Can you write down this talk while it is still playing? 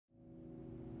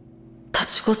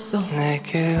죽었어.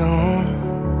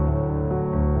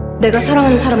 내가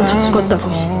사랑하는 사람은 다 죽었다고.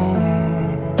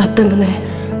 나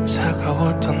때문에.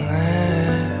 차가웠던 내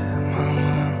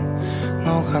맘은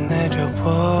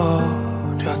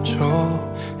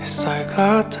녹아내려버렸죠. 햇살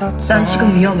같았던. 난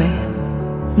지금 위험해.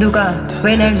 누가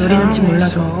왜 날 노리는지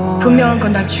몰라도 분명한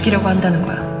건 날 죽이려고 한다는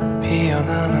거야.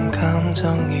 피어나는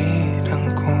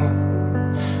감정이란 꽃.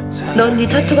 넌 네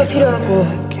타투가 필요하고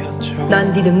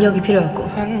난 네 능력이 필요하고.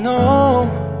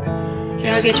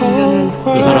 계약의 종료는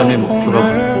두 사람의 목표가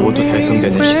모두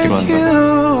달성되는 시기로 한다.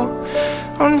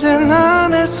 언제나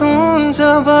내 손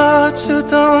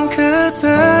잡아주던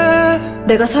그대.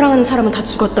 내가 사랑하는 사람은 다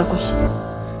죽었다고.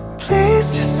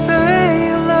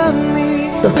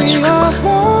 너도 죽을 거야.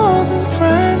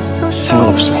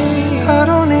 상관없어.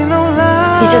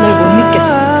 이제 널 못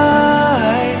믿겠어.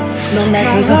 넌 날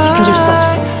더 이상 지켜줄 수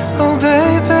없어.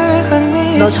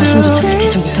 너 자신조차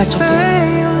지키지 못할 정도로.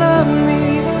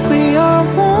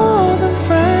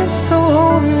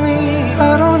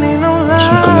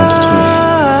 잠깐만 더 통해.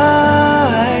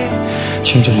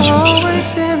 충전이 좀 필요해.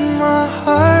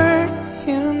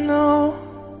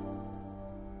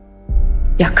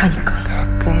 약하니까.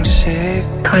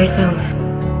 더 이상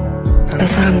내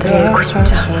사람들을 잃고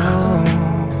싶지 않아.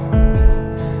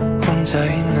 혼자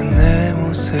있는 내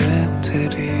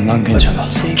모습들이. 난 괜찮아.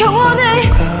 경원해!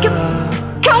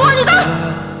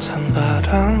 경원이다!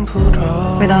 찬바람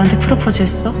불어. 왜 나한테 프로포즈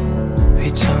했어?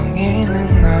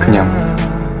 그냥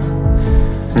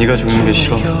네가 죽는 게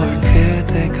싫어.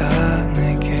 그대가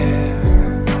내게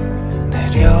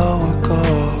내려올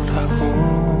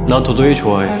거라고. 나 도도히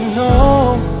좋아해.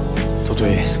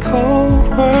 도도히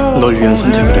널 위한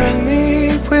선택을 해. 널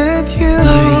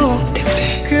위한 선택을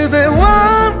해. 그게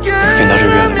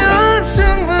나를 위한 거야. 널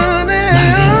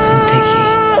위한 선택이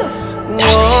날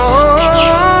위한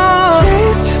선택이야.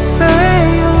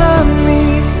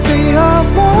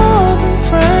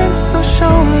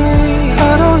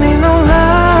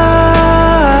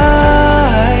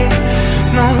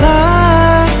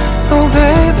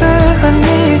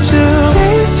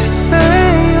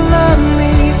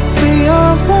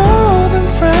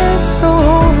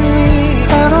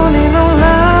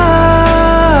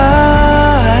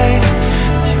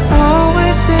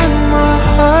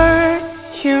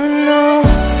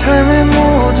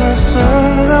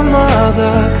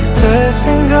 그때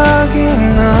생각이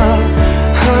나.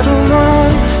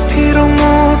 하루만 비록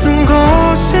모든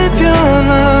것이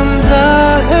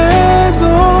변한다 해도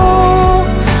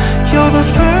You're the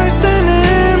first thing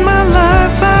in my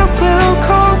life. I will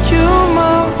call you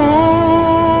my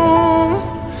home.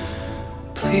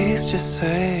 Please just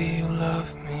say you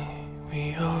love me.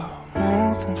 We are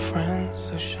more than friends,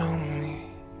 so show me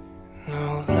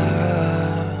no lies.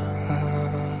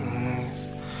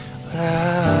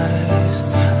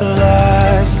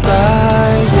 Lies,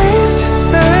 please just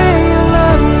say you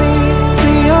love me.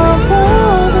 We are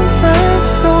more than friends,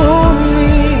 so hold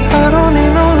me. I don't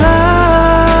need no lie.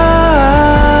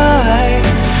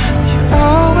 You're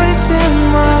always in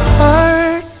my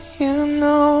heart, you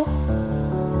know.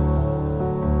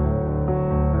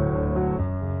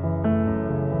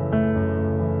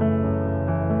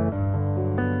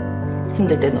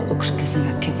 힘들 때 너도 그렇게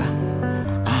생각해봐.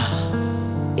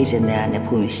 아, 이제 내 안에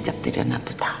봄이 시작되려나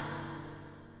보다.